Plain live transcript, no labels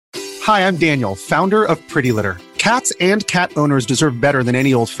Hi, I'm Daniel, founder of Pretty Litter. Cats and cat owners deserve better than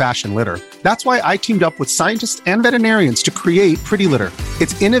any old-fashioned litter. That's why I teamed up with scientists and veterinarians to create Pretty Litter.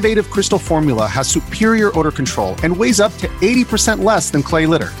 Its innovative crystal formula has superior odor control and weighs up to 80% less than clay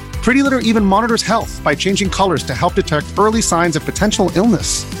litter. Pretty Litter even monitors health by changing colors to help detect early signs of potential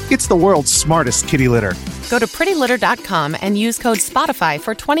illness. It's the world's smartest kitty litter. Go to prettylitter.com and use code SPOTIFY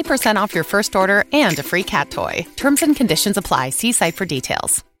for 20% off your first order and a free cat toy. Terms and conditions apply. See site for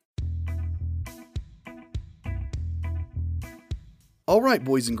details. All right,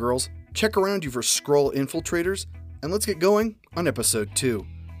 boys and girls, check around you for Skrull infiltrators, and let's get going on episode 2.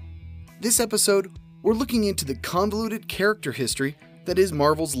 This episode, we're looking into the convoluted character history that is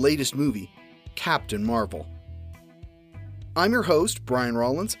Marvel's latest movie, Captain Marvel. I'm your host, Brian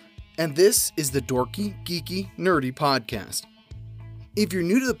Rollins, and this is the Dorky, Geeky, Nerdy podcast. If you're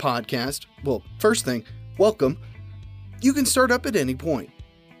new to the podcast, well, first thing, welcome. You can start up at any point.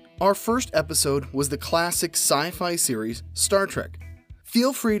 Our first episode was the classic sci-fi series, Star Trek.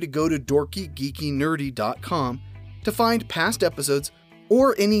 Feel free to go to dorkygeekynerdy.com to find past episodes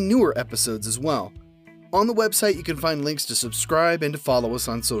or any newer episodes as well. On the website, you can find links to subscribe and to follow us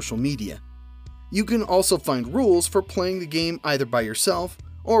on social media. You can also find rules for playing the game either by yourself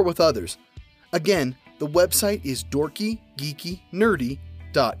or with others. Again, the website is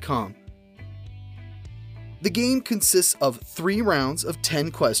dorkygeekynerdy.com. The game consists of 3 rounds of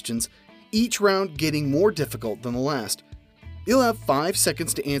 10 questions, each round getting more difficult than the last. You'll have 5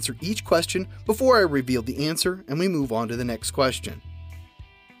 seconds to answer each question before I reveal the answer and we move on to the next question.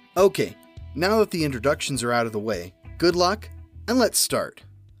 Okay, now that the introductions are out of the way, good luck, and let's start.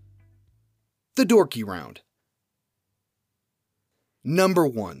 The Dorky Round. Number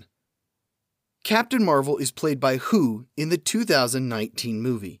 1. Captain Marvel is played by who in the 2019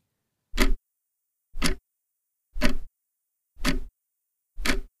 movie?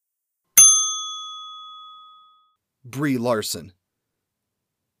 Brie Larson.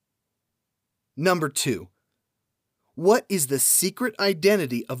 Number 2. What is the secret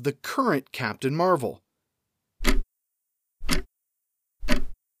identity of the current Captain Marvel?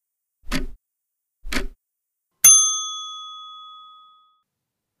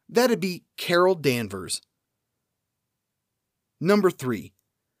 That'd be Carol Danvers. Number 3.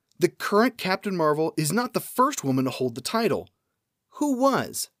 The current Captain Marvel is not the first woman to hold the title. Who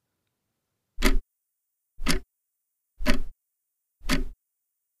was?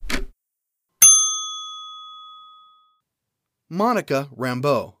 Monica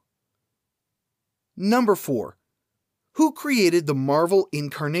Rambeau. Number 4. Who created the Marvel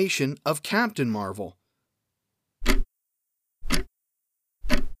incarnation of Captain Marvel?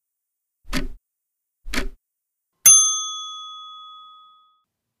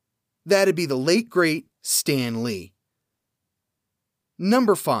 That'd be the late great Stan Lee.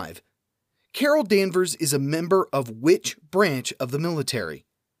 Number 5. Carol Danvers is a member of which branch of the military?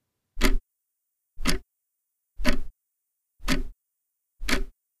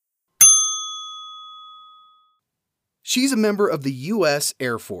 She's a member of the U.S.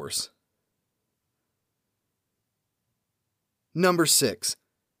 Air Force. Number 6.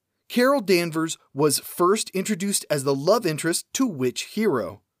 Carol Danvers was first introduced as the love interest to which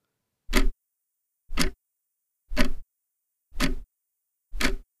hero?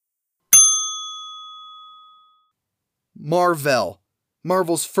 Mar-Vell,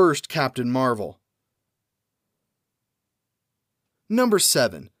 Marvel's first Captain Marvel. Number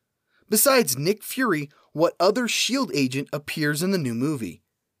 7. Besides Nick Fury, what other S.H.I.E.L.D. agent appears in the new movie?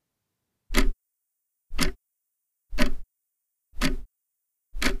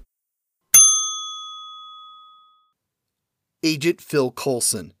 Agent Phil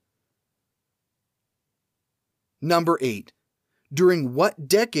Coulson. Number 8. During what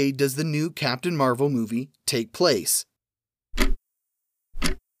decade does the new Captain Marvel movie take place?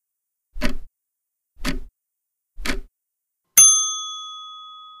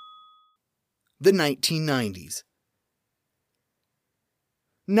 The 1990s.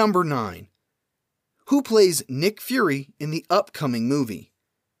 Number 9. Who plays Nick Fury in the upcoming movie?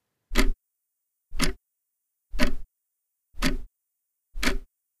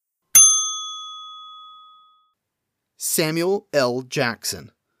 Samuel L.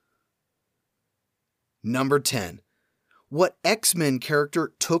 Jackson. Number 10. What X-Men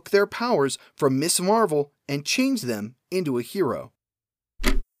character took their powers from Miss Marvel and changed them into a hero?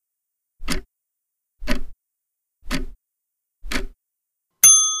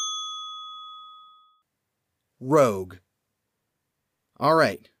 Rogue.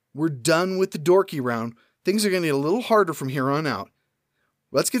 Alright, we're done with the dorky round. Things are going to get a little harder from here on out.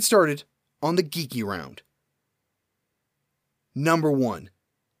 Let's get started on the geeky round. Number 1.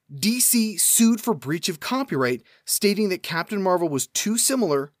 DC sued for breach of copyright, stating that Captain Marvel was too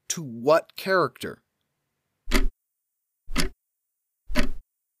similar to what character?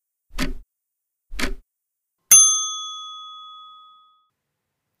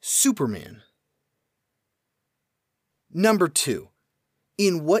 Superman. Number 2.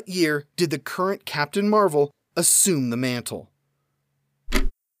 In what year did the current Captain Marvel assume the mantle?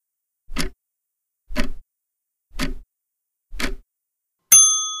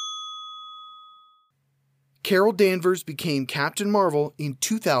 Carol Danvers became Captain Marvel in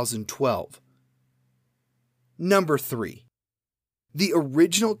 2012. Number 3. The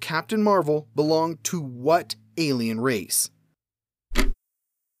original Captain Marvel belonged to what alien race?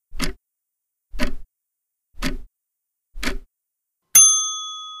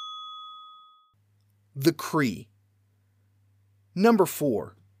 The Kree. Number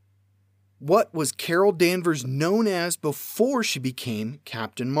 4. What was Carol Danvers known as before she became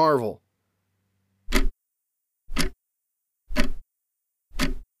Captain Marvel?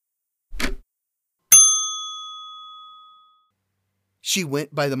 She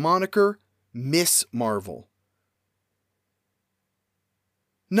went by the moniker Miss Marvel.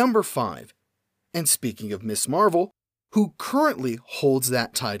 Number 5. And speaking of Miss Marvel, who currently holds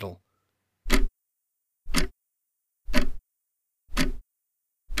that title?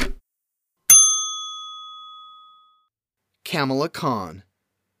 Kamala Khan.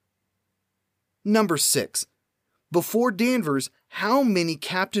 Number 6. Before Danvers, how many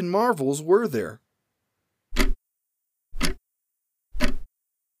Captain Marvels were there?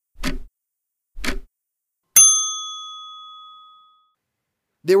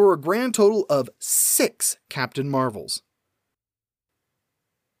 There were a grand total of 6 Captain Marvels.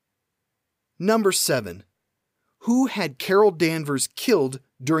 Number 7. Who had Carol Danvers killed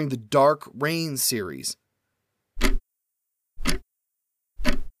during the Dark Reign series?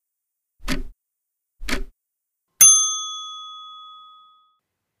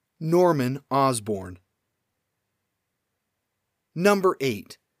 Norman Osborn. Number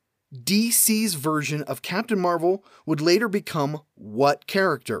 8. DC's version of Captain Marvel would later become what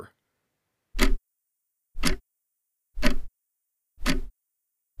character?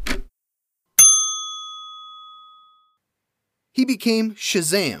 He became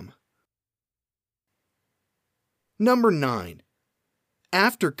Shazam. Number 9.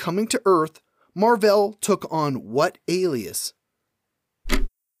 After coming to Earth, Mar-Vell took on what alias?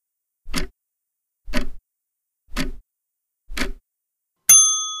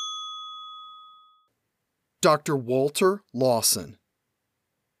 Dr. Walter Lawson.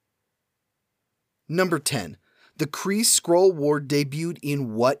 Number 10. The Kree Skrull War debuted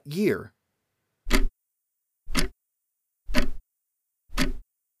in what year?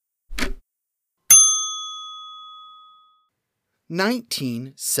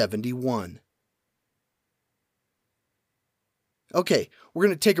 (1971). Okay, we're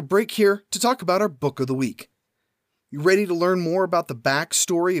going to take a break here to talk about our book of the week. You ready to learn more about the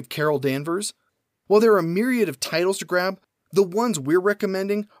backstory of Carol Danvers? While there are a myriad of titles to grab, the ones we're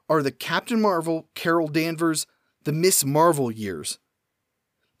recommending are the Captain Marvel, Carol Danvers, the Miss Marvel years.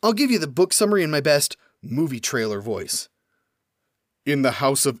 I'll give you the book summary in my best movie trailer voice. In the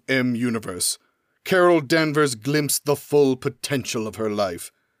House of M universe, Carol Danvers glimpsed the full potential of her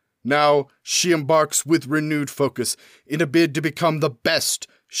life. Now she embarks with renewed focus in a bid to become the best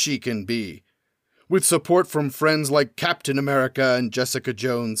she can be. With support from friends like Captain America and Jessica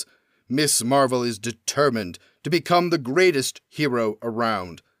Jones, Miss Marvel is determined to become the greatest hero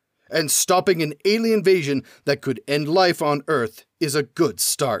around, and stopping an alien invasion that could end life on Earth is a good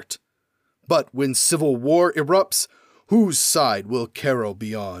start. But when civil war erupts, whose side will Carol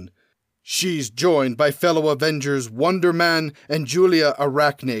be on? She's joined by fellow Avengers Wonder Man and Julia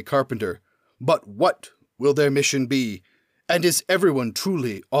Arachne Carpenter. But what will their mission be? And is everyone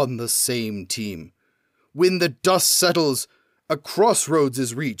truly on the same team? When the dust settles, a crossroads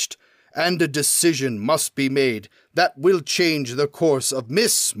is reached, and a decision must be made that will change the course of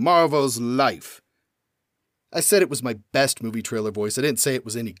Miss Marvel's life. I said it was my best movie trailer voice. I didn't say it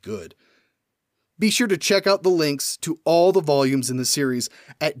was any good. Be sure to check out the links to all the volumes in the series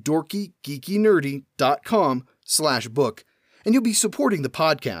at dorkygeekynerdy.com/book, and you'll be supporting the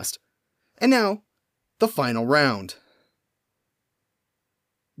podcast. And now, the final round.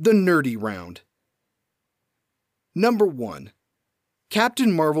 The Nerdy Round. Number 1.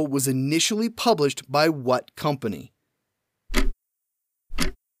 Captain Marvel was initially published by what company?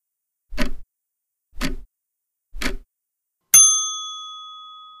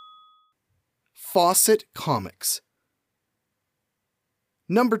 Fawcett Comics.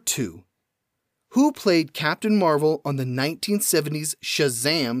 Number 2. Who played Captain Marvel on the 1970s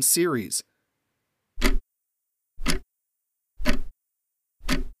Shazam series?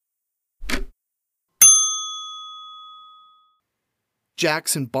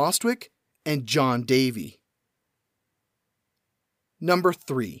 Jackson Bostwick and John Davey. Number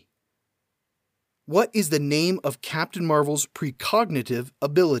 3. What is the name of Captain Marvel's precognitive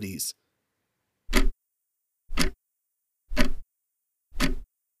abilities?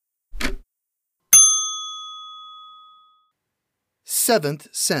 Seventh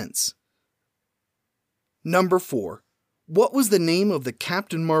Sense. Number 4. What was the name of the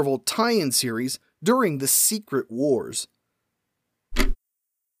Captain Marvel tie-in series during the Secret Wars?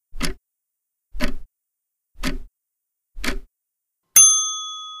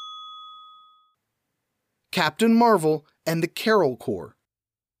 Captain Marvel and the Carol Corps.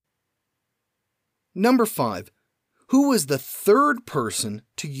 Number 5. Who was the third person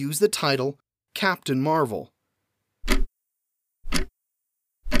to use the title Captain Marvel?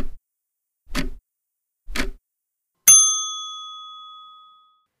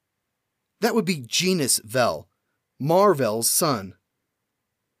 That would be Genus Vell, Mar-Vell's son.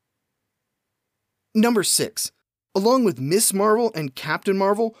 Number 6. Along with Miss Marvel and Captain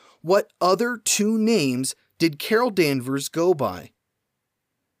Marvel, what other two names did Carol Danvers go by?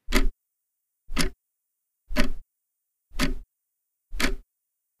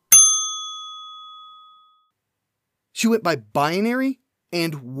 She went by Binary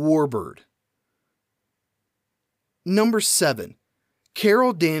and Warbird. Number 7.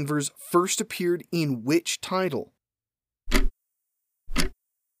 Carol Danvers first appeared in which title?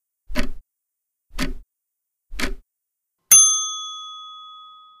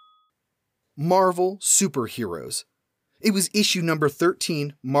 Marvel Superheroes. It was issue number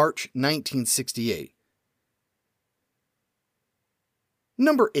 13, March 1968.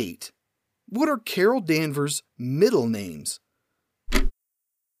 Number 8. What are Carol Danvers' middle names?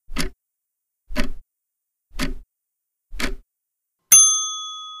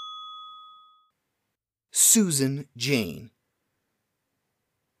 Susan Jane.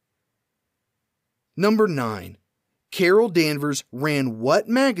 Number 9. Carol Danvers ran what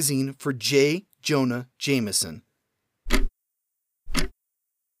magazine for J. Jonah Jameson?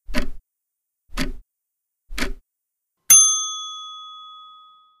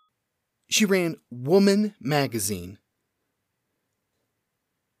 She ran Woman magazine.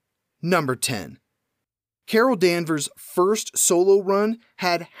 Number 10. Carol Danvers' first solo run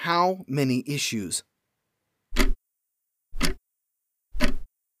had how many issues?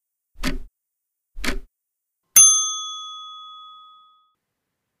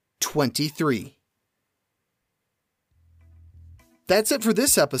 23. That's it for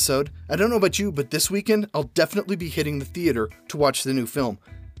this episode. I don't know about you, but this weekend I'll definitely be hitting the theater to watch the new film.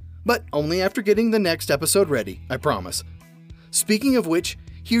 But only after getting the next episode ready, I promise. Speaking of which,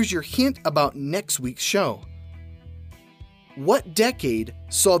 here's your hint about next week's show. What decade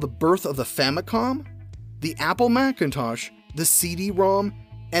saw the birth of the Famicom, the Apple Macintosh, the CD-ROM,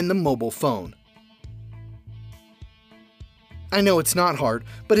 and the mobile phone? I know it's not hard,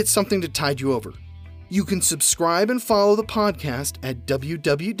 but it's something to tide you over. You can subscribe and follow the podcast at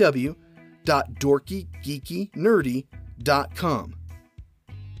www.dorkygeekynerdy.com.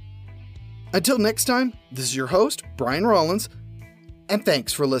 Until next time, this is your host, Brian Rollins, and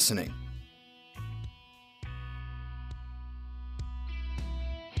thanks for listening.